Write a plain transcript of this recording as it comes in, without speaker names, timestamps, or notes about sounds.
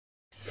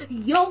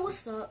Yo,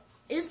 what's up?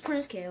 It's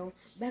Prince Kale,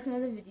 back in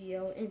another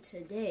video, and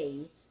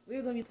today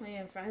we're gonna be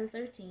playing Friday the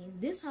 13th.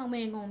 This time we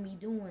ain't gonna be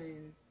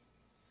doing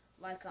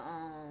like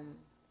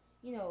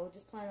you know,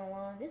 just playing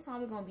along. This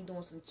time we're gonna be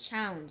doing some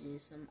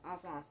challenges, some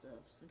offline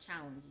stuff, some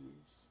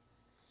challenges.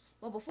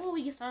 But before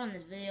we get started on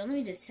this video, let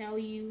me just tell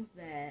you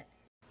that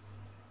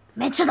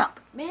man, shut up!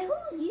 Man,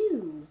 who's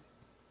you?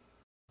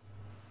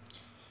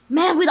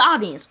 Man, we're the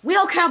audience. We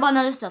don't care about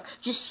none of this stuff.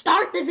 Just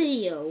start the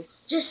video.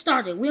 Just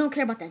start it. We don't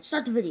care about that.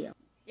 Start the video.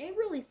 They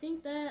really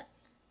think that?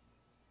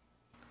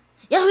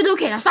 Yes, we do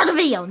care. Now start the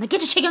video. Now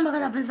get your chicken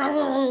bucket up and start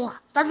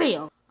the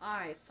video.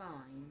 Alright,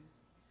 fine.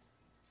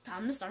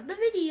 Time to start the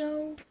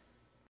video.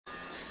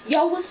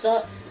 Yo, what's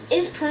up?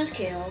 It's Prince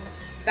Kale.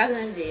 Back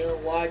in the video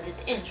where I did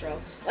the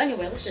intro. Well,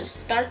 anyway, let's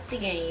just start the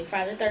game.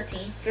 Friday the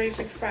 13th. Free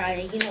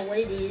Friday. You know what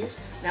it is.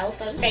 Now let's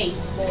start the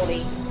base,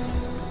 boy.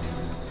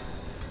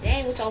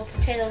 Dang, with your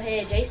potato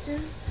head,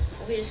 Jason.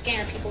 Over here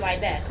scaring people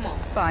like that. Come on.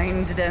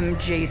 Find them,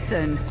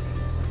 Jason.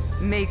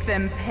 Make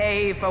them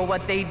pay for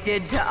what they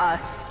did to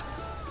us.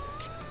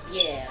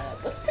 Yeah,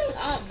 but the thing,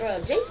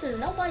 bro, Jason,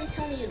 nobody's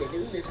telling you to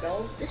do this,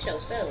 bro. This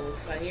yourself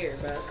right here,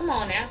 bro. Come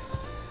on now.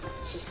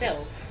 It's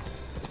yourself.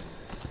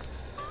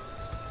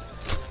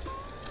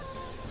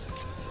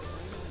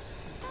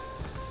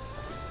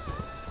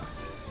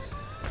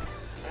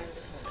 I'm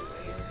just gonna do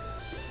right here.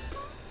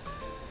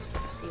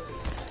 Let's see what we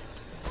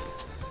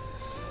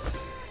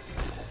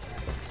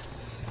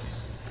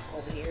got.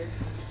 Over here.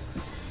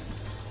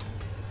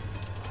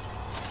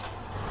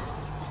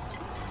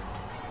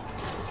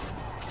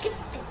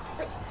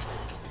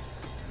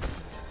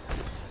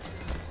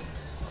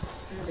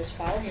 Just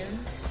follow him.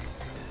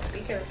 Be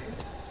careful.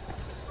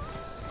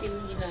 See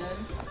what he's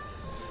doing.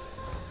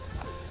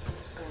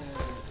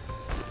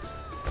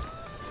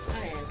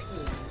 I am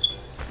peeing.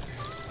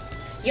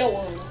 Yo,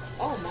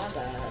 oh my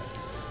god.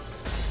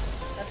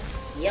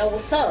 Yo,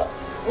 what's up?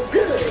 What's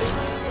good?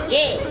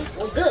 Yeah,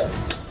 what's good?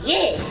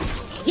 Yeah,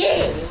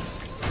 yeah,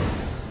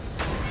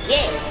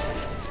 yeah,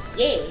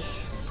 yeah.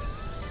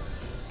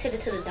 Take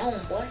it to the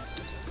dome, boy.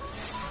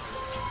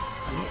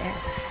 Yeah.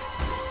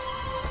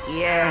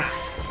 Yeah.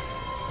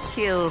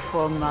 Kill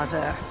for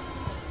mother.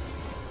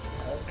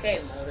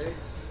 Okay, mother.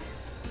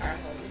 Alright,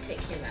 let me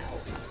take him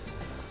out.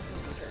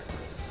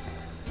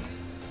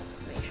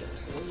 Make sure we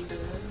see what he's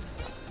doing.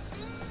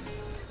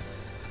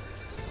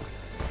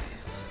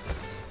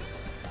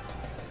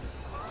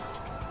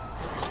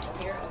 Up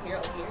here, up here,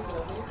 up here, get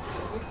over here,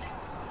 get over here.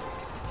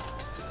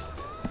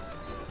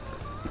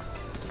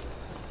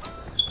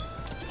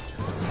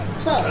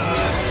 What's up?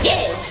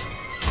 Yeah!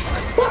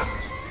 What?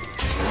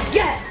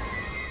 Yeah!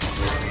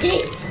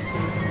 Yeah!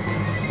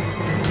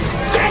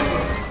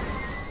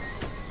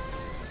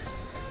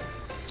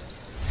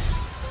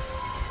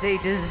 They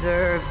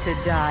deserve to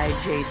die,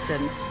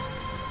 Jason.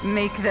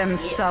 Make them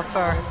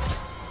suffer.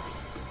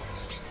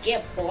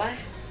 Yeah, boy.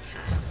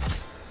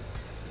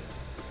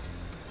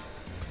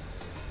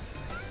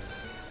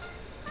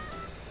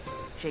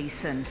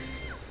 Jason,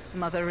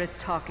 Mother is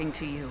talking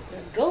to you.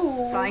 Let's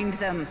go. Find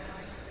them.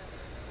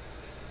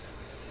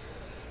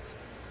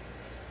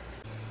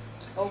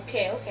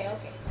 Okay.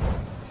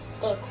 Let's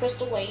go to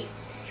Crystal Lake.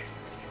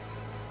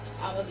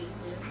 I'm gonna be in.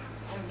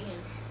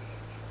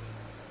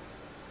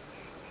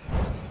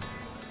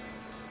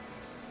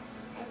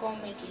 I'm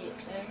gonna make it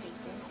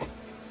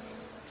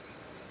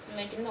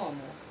make it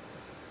normal.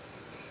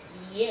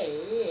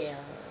 Yeah.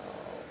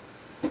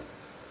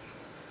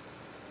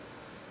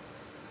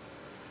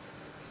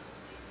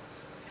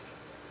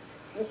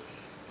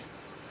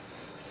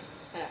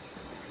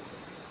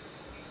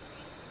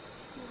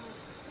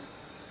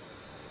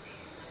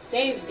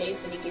 They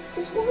gonna get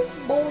this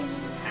one, boy.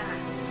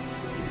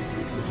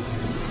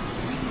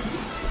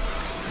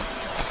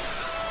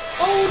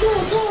 Oh no,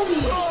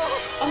 Tommy!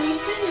 I'm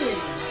good.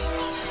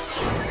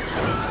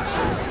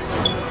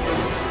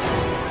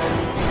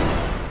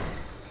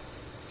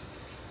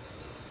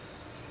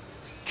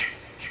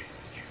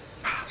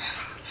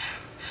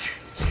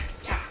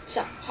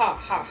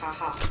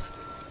 Ha.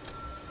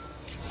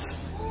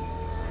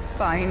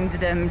 Find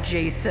them,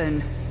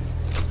 Jason.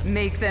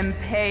 Make them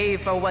pay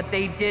for what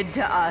they did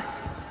to us.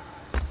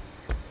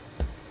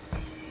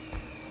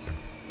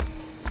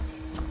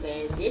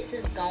 Man, this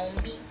is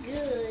gonna be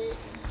good.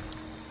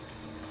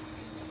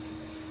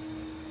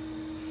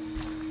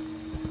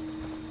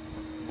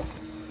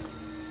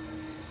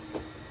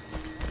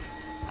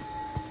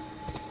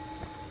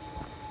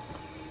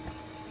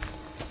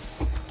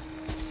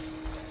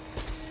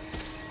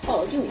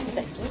 Oh, give me a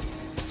second.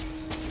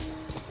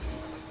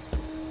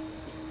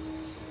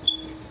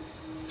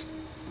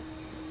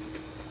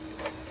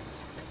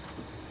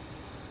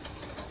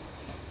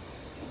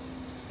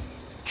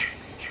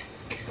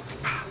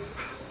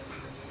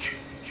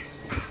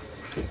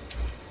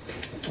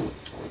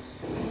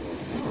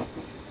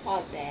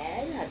 Not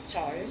bad, had to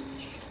charge.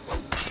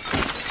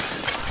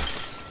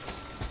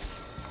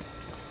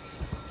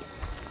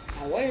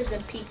 Now where's the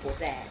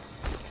people's at?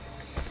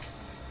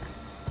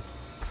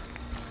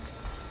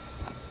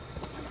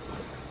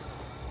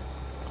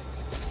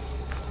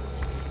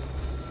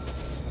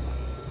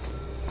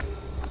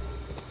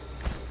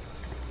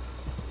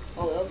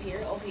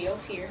 Over here,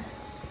 over here.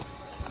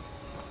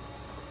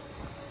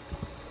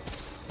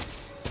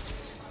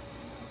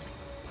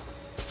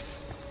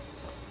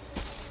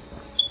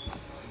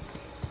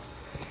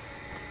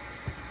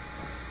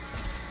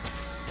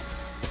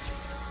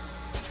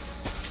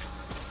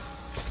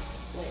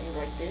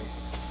 Like this.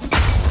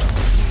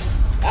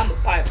 I'm a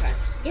pirate.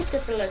 Get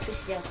this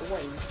electricity out the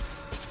way.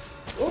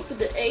 Up to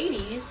the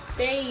 80s,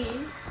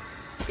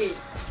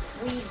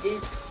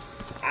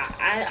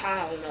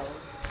 I don't know.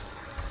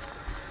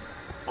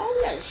 Oh,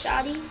 we got a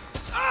shotty.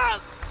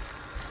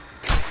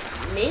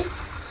 Miss.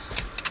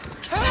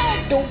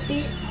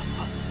 Stupid.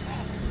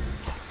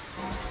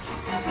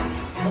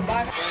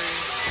 Goodbye, friend.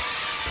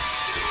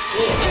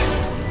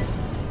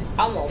 Yeah.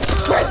 I'm gonna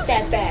break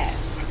that back.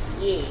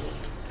 Yeah.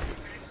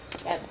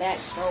 That back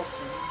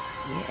broken.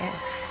 Yes.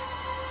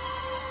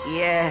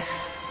 Yes.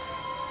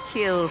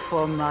 Kill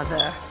for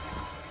mother.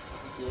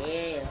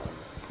 Yeah.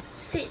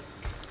 Sit.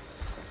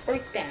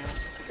 Break down.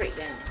 Straight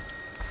down.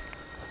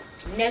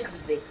 Next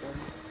victim.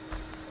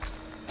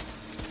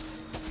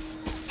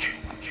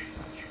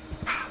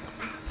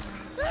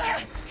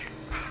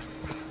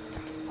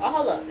 Oh,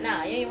 hold up.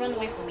 Nah, you ain't running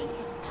away from me.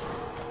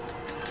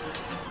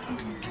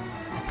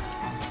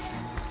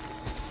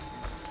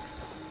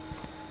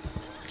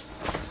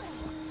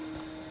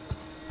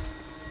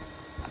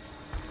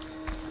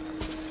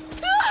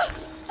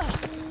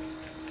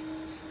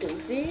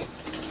 Stupid.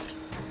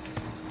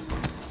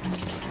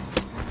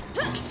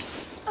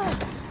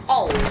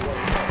 Oh,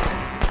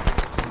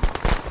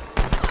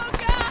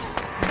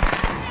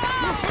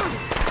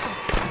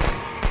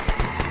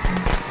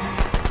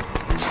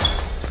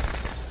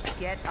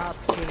 Get up,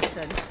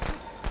 Jason.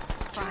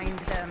 Find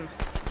them.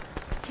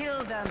 Kill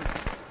them.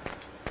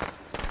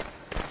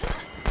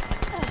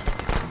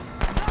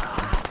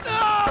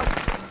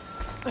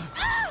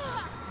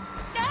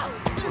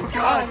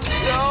 God,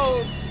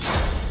 no!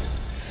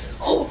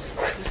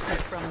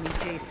 From me,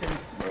 Jason.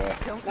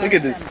 Don't Look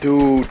at this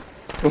dude.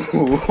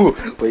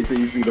 Wait till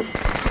you see the.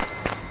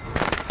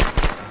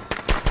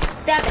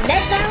 stab the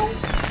neck down.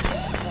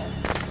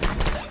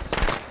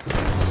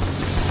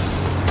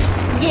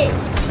 Yeah,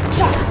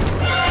 chop.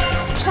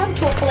 Chop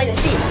to a fillet of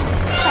fish.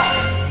 Chop.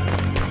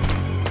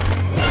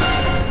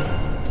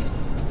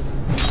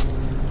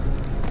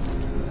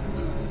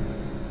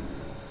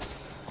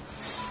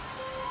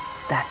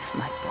 That's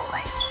my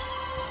boy.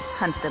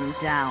 Hunt them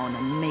down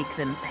and make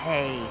them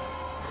pay.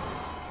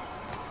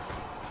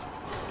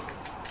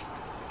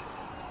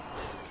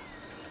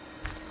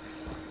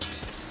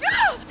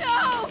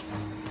 No!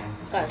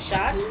 Got a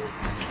shot?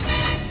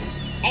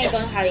 Ain't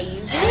gonna know how to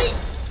use it.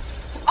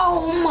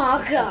 Oh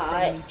my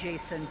god.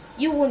 Jason.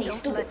 You and these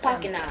stupid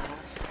pocket knives.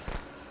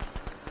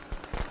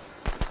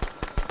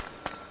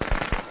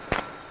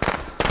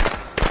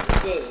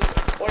 Dead.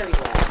 Where you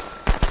at?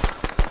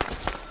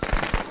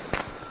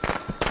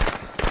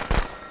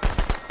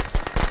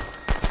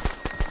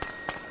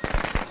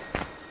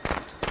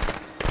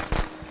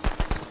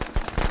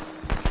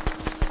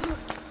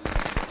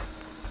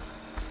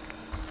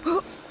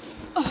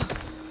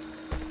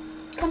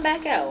 Come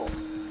back out.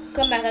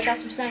 Come back, I got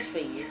some snacks for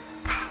you.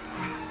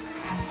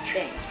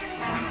 Dang.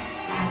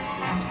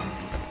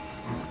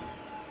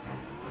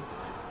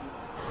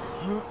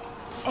 I'm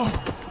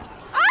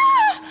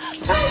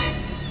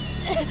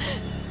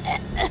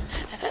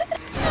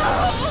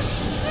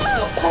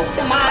gonna poke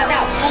them eyes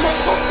out. I'm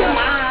gonna poke them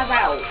eyes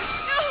out.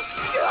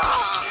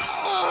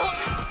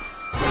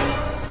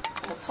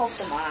 I'm gonna poke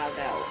them eyes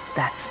out.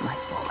 That's my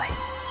boy.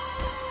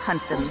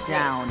 Hunt them Who's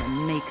down next?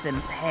 and make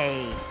them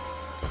pay.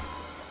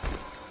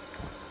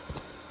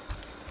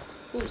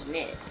 Who's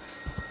next?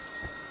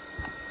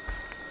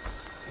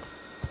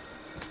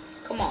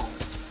 Come on.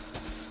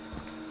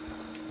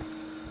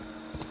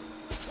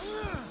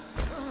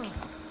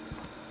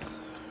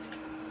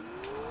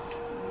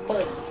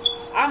 But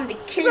I'm the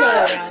killer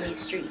around these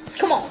streets.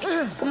 Come on.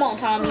 Come on,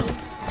 Tommy.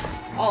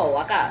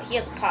 Oh, he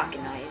has a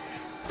pocket knife.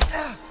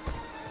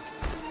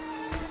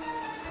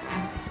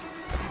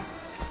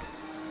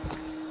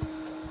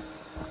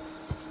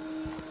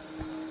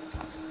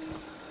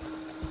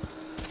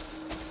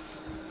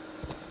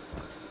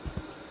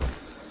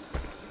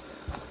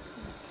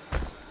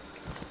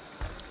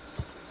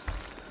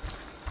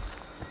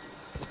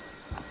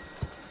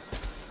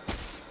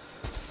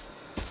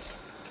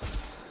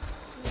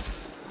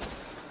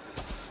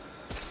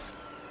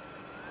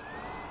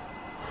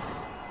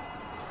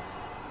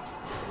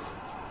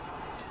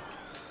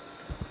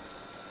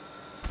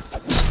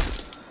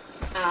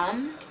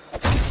 I'm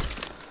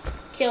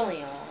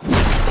killing y'all.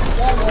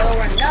 One way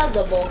or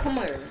another, boy. Come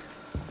here.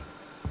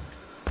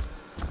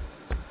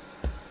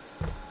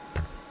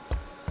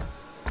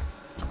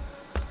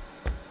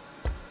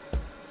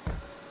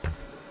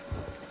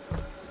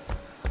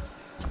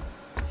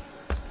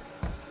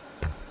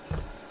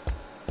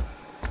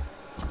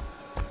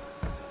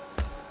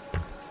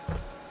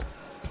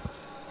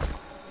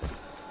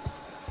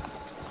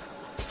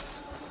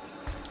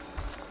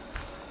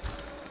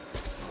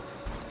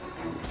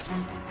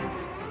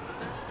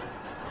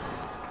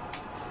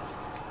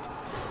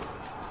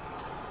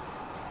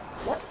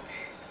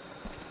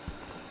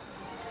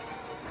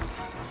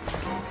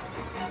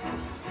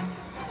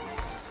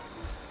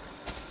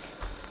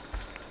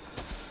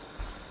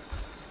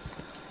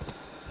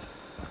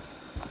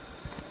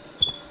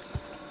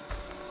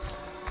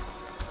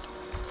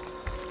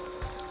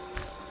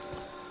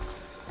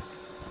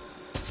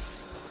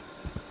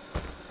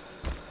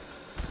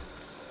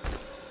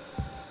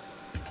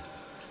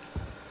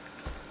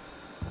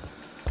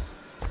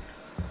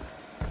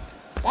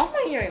 Why am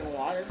I hearing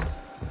water?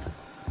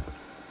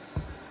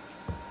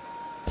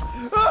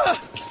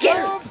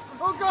 Scared.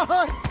 Oh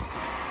God!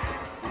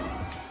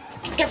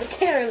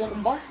 Cafeteria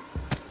looking boy.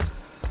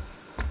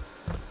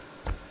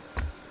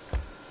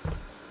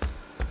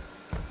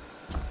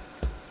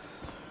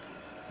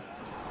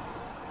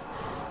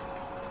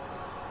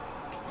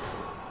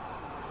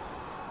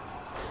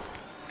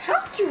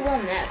 How'd you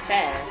run that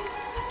fast?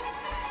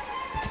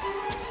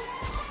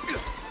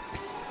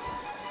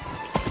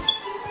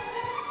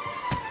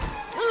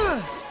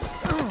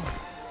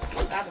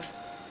 Got him.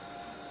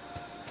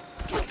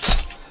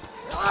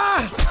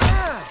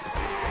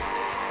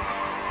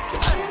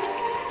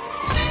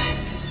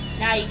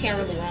 Now you can't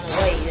really run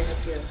away, even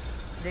if you.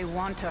 They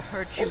want to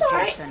hurt you, It's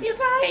alright. Jason.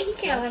 It's alright. He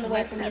can't run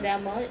away from me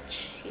that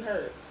much. He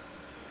hurt.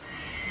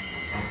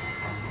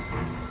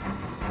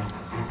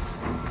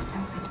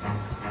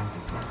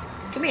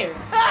 Come here.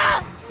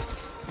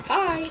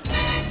 Hi.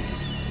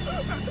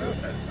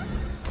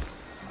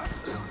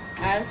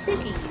 I'm sick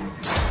of you.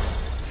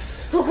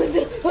 Don't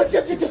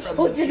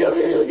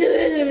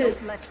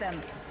let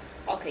them.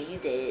 Okay, you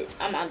did.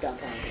 I'm done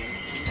playing again.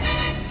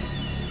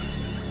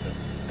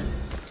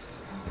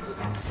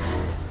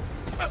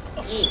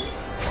 Yeah.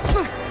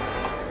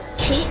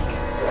 Kick.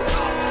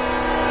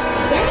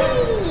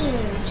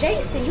 Dang,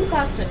 Jason, you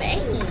got some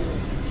aim.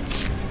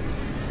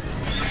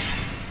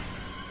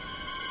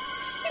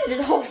 You did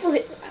the whole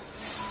flip.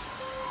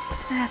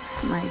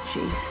 That's my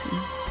Jason.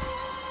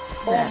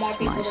 Four That's more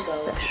people my to go.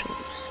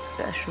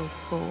 special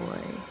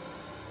boy.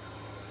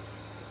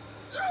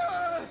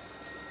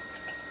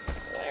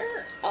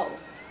 Where? Oh.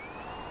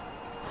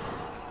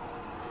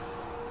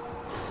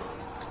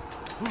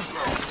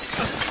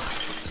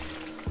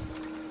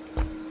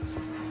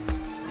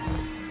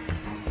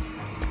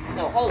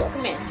 No, hold up,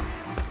 come in.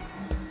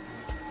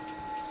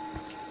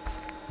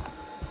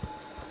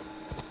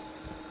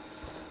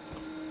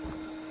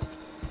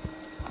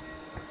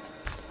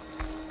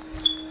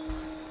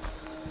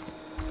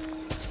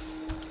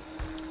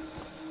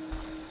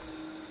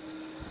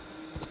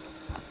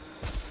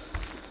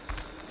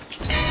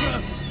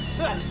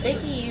 I'm sick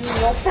of you and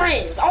your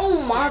friends.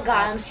 Oh my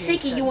god, I'm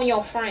sick of you and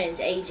your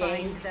friends, AJ.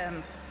 Find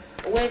them.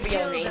 Whatever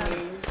your name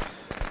is.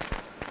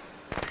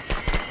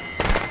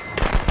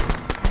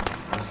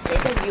 I'm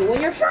sick of you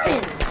and your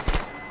friends.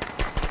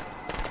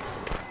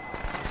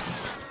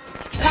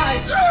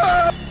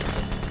 God.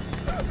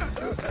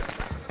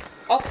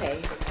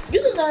 Okay.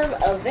 You deserve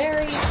a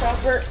very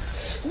proper...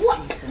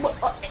 What?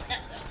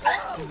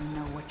 You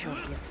know what your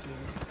gift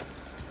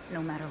is.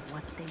 No matter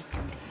what they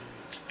can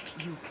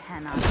do, you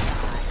cannot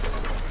die.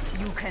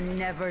 You can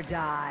never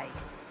die.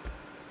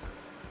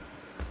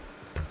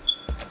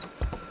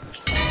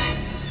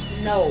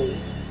 No.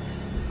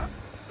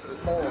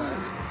 More.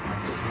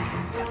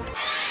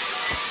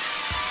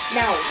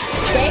 Now,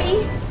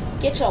 stay.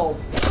 Get your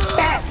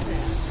back.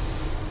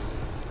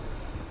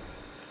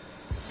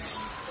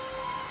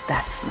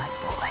 That's my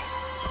boy.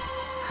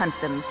 Hunt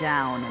them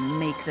down and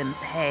make them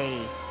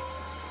pay.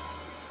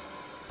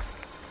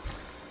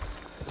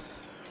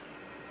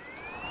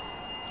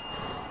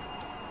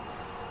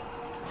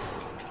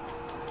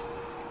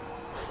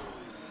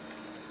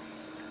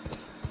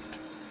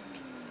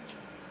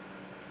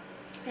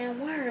 Man,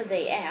 where are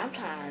they at? I'm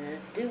trying to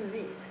do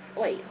this.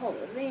 Wait, hold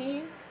up,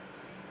 man.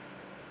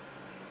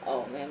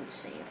 Oh, man, I'm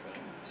just saying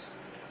things.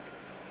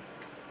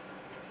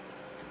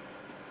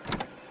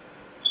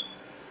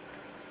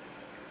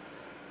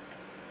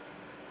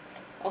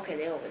 Okay,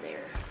 they're over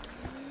there.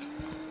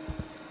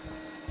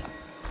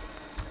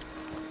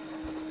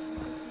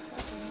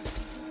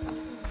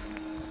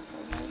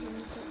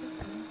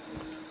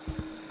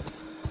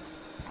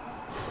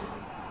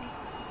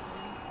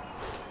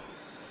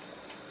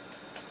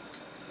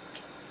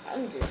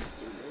 I'll just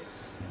do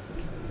this.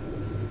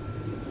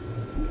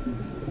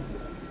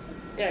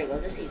 There you go,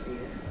 that's easier.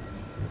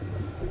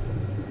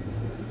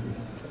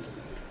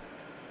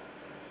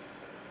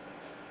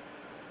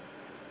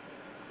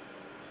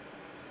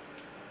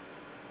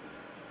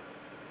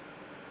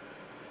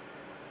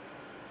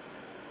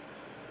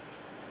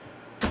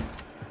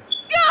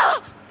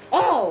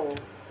 Oh!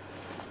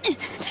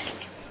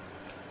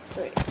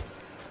 Wait.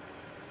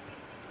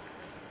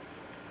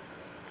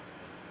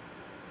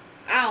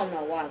 I don't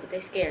know why, but they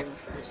scared me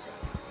for a second.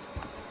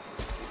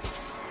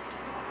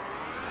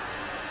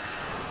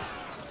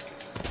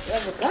 You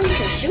have a gun, you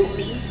can shoot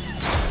me.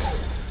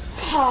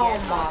 Oh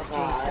my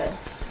god.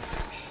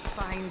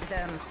 Find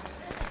them.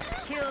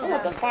 Kill Oh, the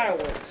them.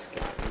 fireworks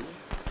got me.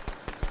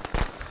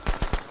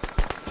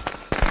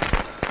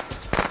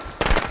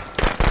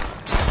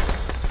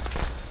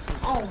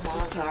 Oh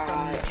my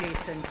god.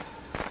 Jason,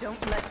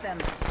 don't let them.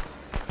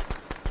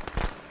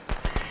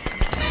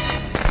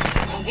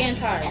 I'm getting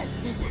tired.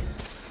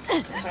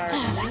 Tired of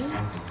you.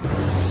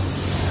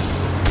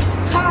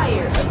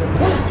 Tired of your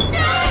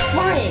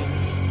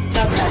lions.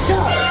 Now that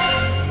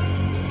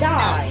does.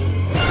 Die.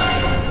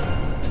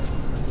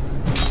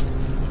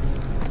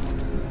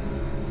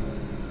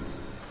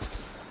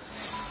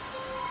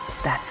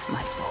 That's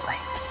my boy.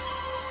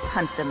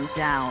 Hunt them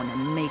down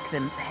and make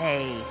them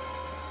pay.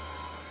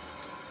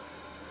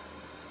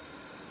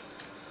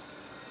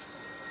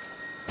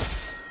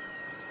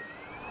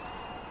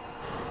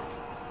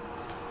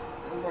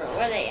 Bro,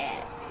 where they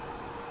at?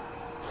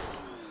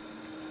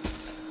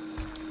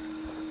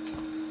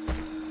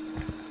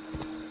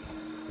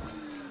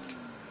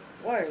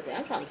 Where is it?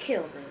 I'm trying to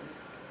kill them.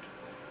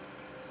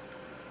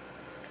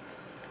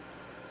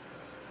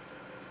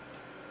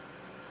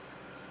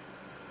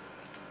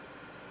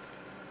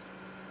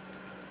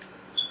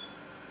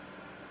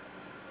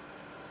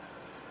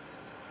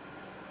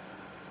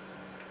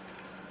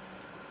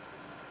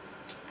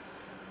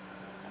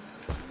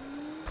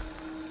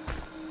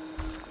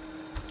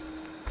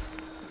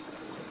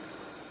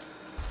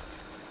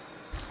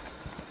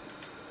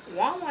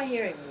 Why am I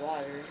hearing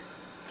water?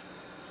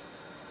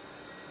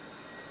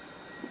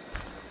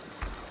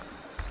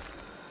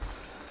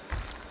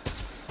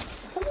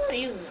 Is someone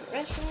using the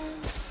restroom?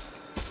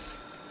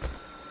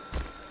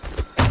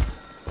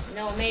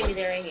 No, maybe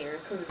they're in here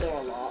because the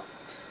door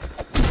locked.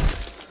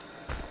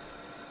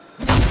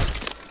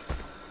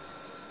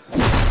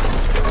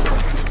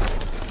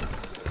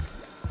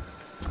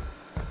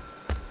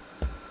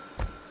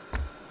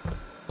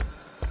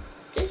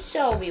 Just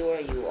show me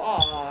where you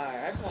are.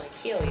 I just want to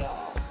kill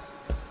y'all.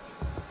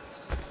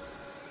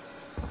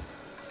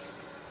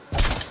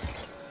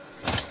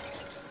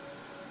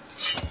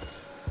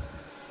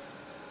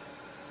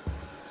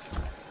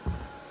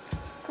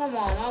 Come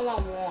on, all I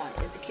want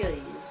is to kill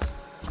you.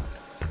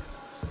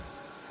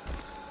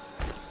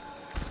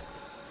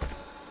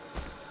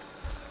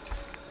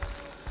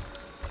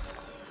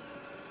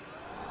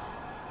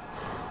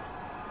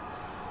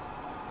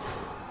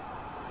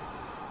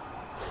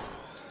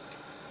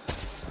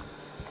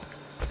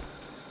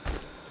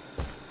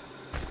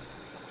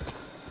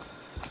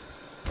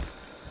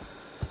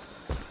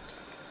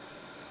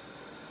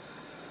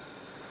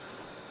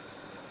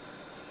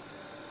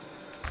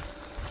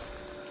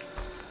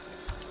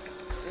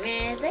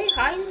 Man, is they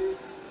hiding?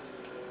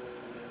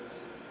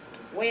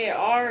 Where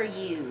are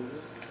you?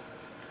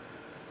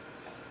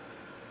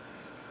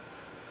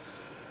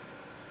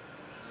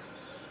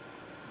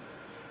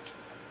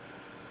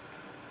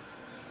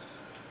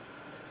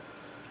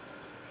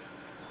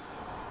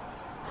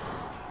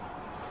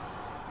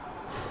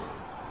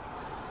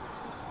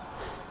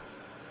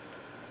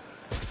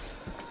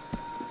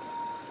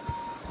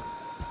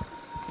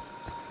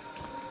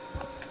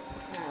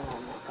 Oh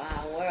my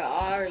God, where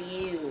are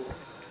you?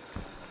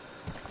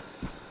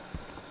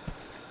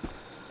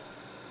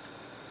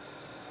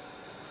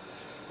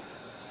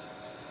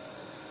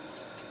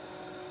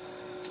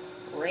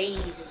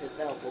 Rage is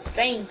available.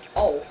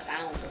 Oh,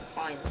 found them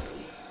finally.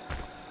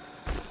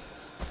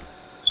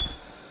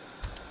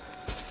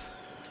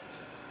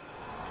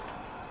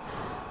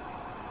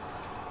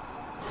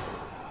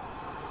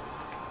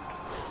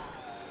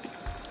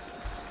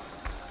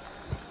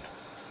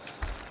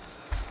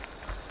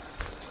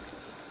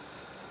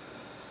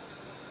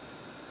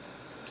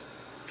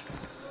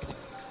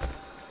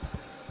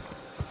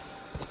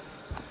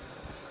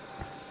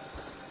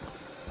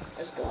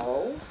 Let's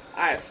go.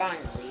 Alright,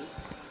 finally.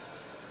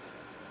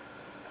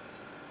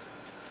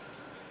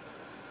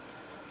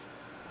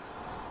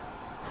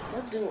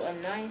 Let's do a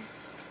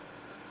nice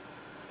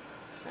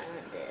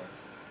silent death.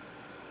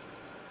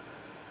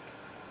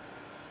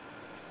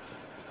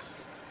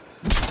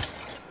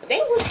 They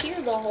was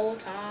here the whole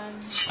time.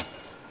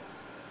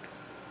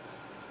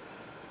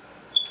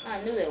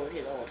 I knew they was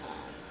here the whole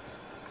time.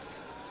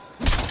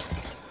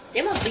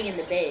 They must be in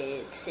the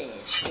bed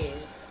since. Yeah.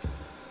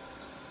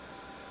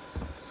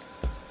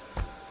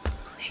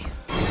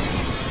 Please.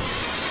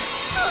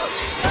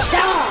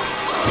 Die!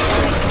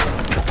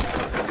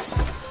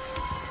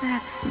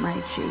 That's my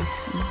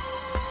Jason.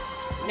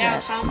 Now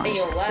That's time for my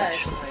your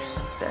last one.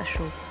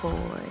 special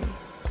boy.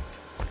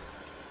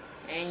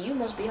 And you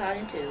must be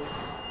hiding too.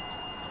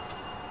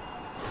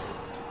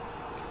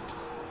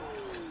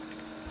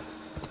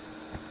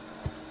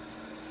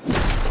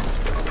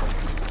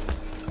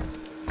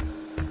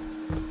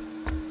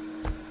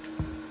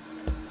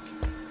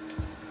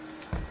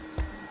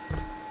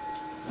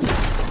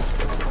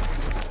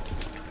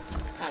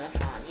 Time to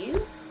find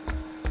you.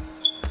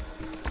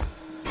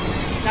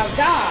 Now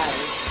die!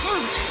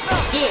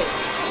 Yeah.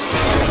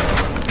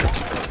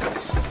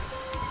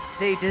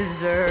 They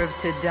deserve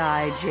to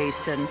die,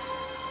 Jason.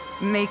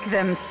 Make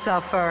them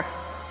suffer.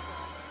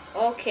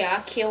 Okay,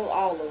 I killed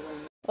all of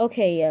them.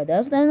 Okay, yeah,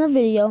 that's the end of the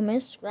video.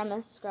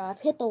 Subscribe,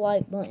 hit the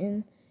like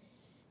button.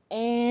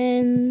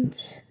 And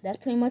that's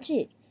pretty much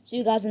it. See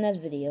you guys in the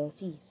next video.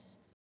 Peace.